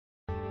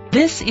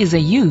This is a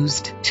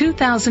used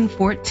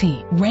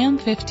 2014 Ram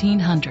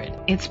 1500.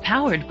 It's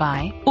powered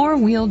by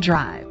four-wheel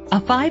drive, a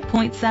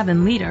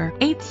 5.7-liter,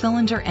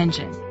 8-cylinder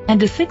engine,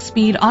 and a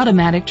 6-speed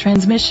automatic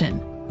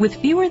transmission. With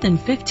fewer than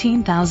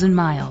 15,000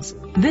 miles,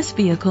 this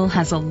vehicle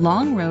has a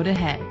long road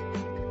ahead.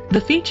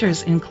 The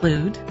features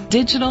include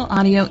digital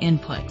audio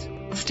input,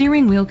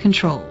 steering wheel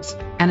controls,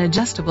 an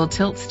adjustable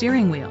tilt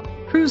steering wheel,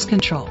 cruise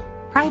control,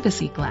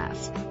 privacy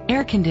glass,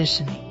 air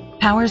conditioning,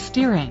 power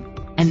steering,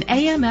 and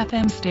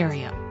AM/FM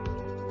stereo.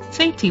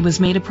 Safety was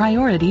made a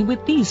priority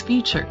with these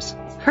features: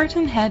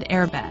 curtain head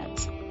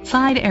airbags,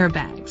 side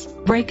airbags,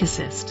 brake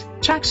assist,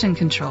 traction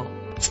control,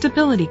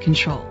 stability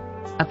control,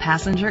 a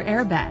passenger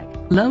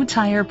airbag, low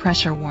tire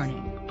pressure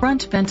warning,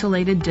 front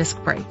ventilated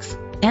disc brakes,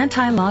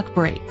 anti-lock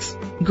brakes.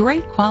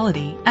 Great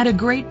quality at a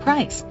great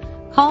price.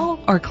 Call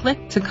or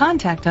click to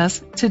contact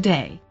us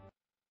today.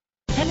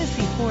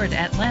 Hennessy Ford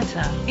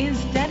Atlanta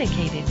is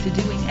dedicated to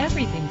doing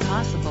everything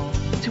possible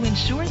to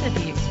ensure that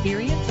the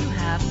experience you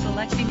have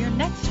selecting your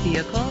next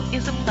vehicle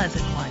is a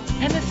pleasant one.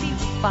 Hennessy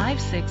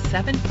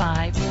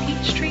 5675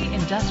 Peachtree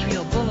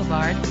Industrial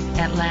Boulevard,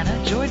 Atlanta,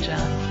 Georgia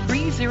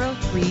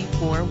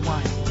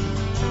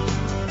 30341.